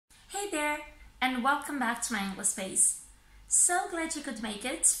Hey there, and welcome back to my English space. So glad you could make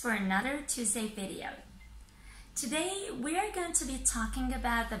it for another Tuesday video. Today we are going to be talking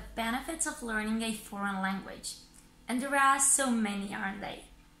about the benefits of learning a foreign language. And there are so many, aren't they?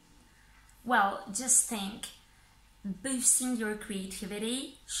 Well, just think. Boosting your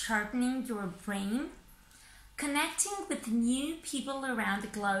creativity, sharpening your brain, connecting with new people around the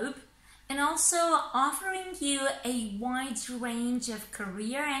globe, and also offering you a wide range of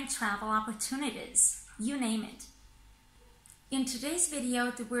career and travel opportunities, you name it. In today's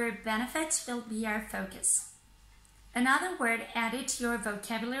video, the word benefits will be our focus. Another word added to your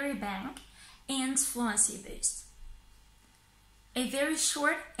vocabulary bank and fluency boost. A very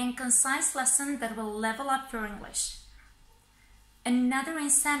short and concise lesson that will level up your English. Another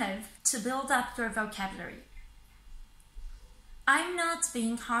incentive to build up your vocabulary. I'm not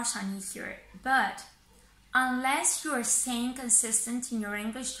being harsh on you here, but unless you are staying consistent in your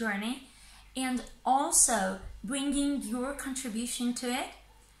English journey and also bringing your contribution to it,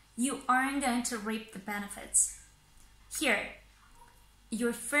 you aren't going to reap the benefits. Here,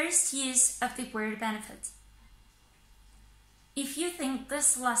 your first use of the word benefit. If you think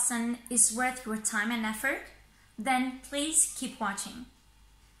this lesson is worth your time and effort, then please keep watching.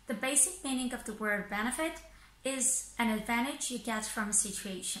 The basic meaning of the word benefit is an advantage you get from a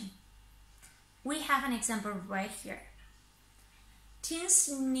situation. We have an example right here. Teens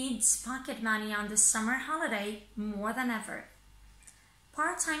need pocket money on the summer holiday more than ever.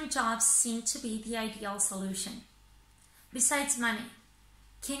 Part-time jobs seem to be the ideal solution. Besides money,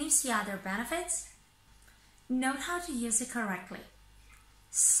 can you see other benefits? Note how to use it correctly.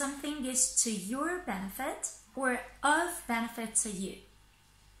 Something is to your benefit or of benefit to you.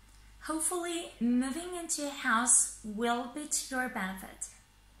 Hopefully, moving into a house will be to your benefit.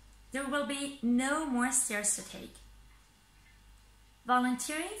 There will be no more stairs to take.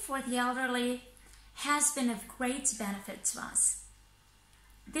 Volunteering for the elderly has been of great benefit to us.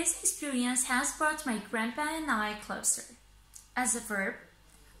 This experience has brought my grandpa and I closer. As a verb,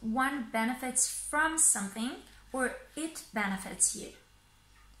 one benefits from something or it benefits you.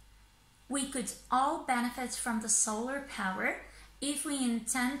 We could all benefit from the solar power if we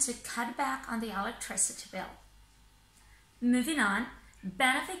intend to cut back on the electricity bill. Moving on,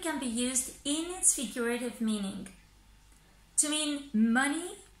 benefit can be used in its figurative meaning to mean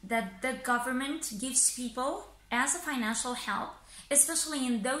money that the government gives people as a financial help, especially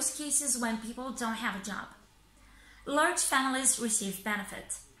in those cases when people don't have a job. Large families receive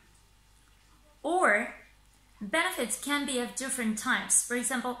benefit. Or benefits can be of different types. For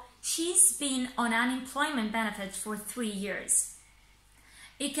example, she's been on unemployment benefit for 3 years.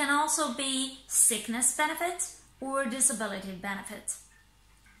 It can also be sickness benefit or disability benefit.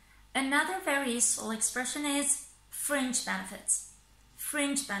 Another very useful expression is fringe benefits.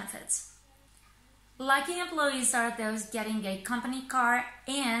 Fringe benefits. Lucky employees are those getting a company car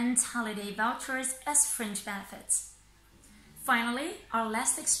and holiday vouchers as fringe benefits. Finally, our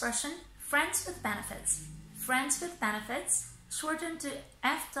last expression, friends with benefits. Friends with benefits, shortened to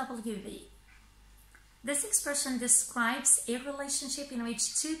FWB. This expression describes a relationship in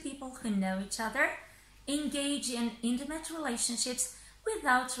which two people who know each other engage in intimate relationships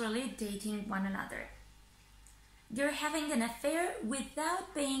without really dating one another. They're having an affair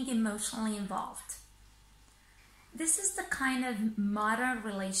without being emotionally involved. This is the kind of modern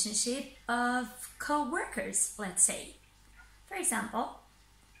relationship of co-workers, let's say. For example,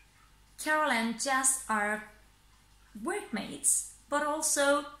 Carol and Jess are workmates, but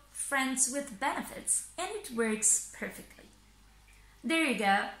also friends with benefits, and it works perfectly. There you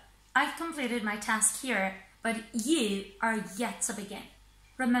go. I've completed my task here, but you are yet to begin.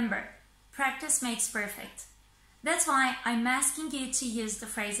 Remember, practice makes perfect. That's why I'm asking you to use the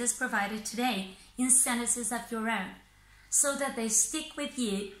phrases provided today in sentences of your own, so that they stick with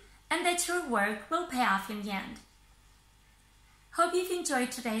you and that your work will pay off in the end. Hope you've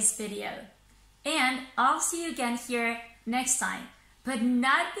enjoyed today's video, and I'll see you again here next time. But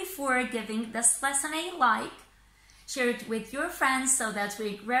not before giving this lesson a like, share it with your friends so that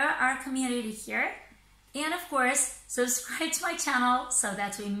we grow our community here, and of course, subscribe to my channel so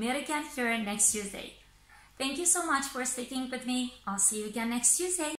that we meet again here next Tuesday. Thank you so much for sticking with me. I'll see you again next Tuesday.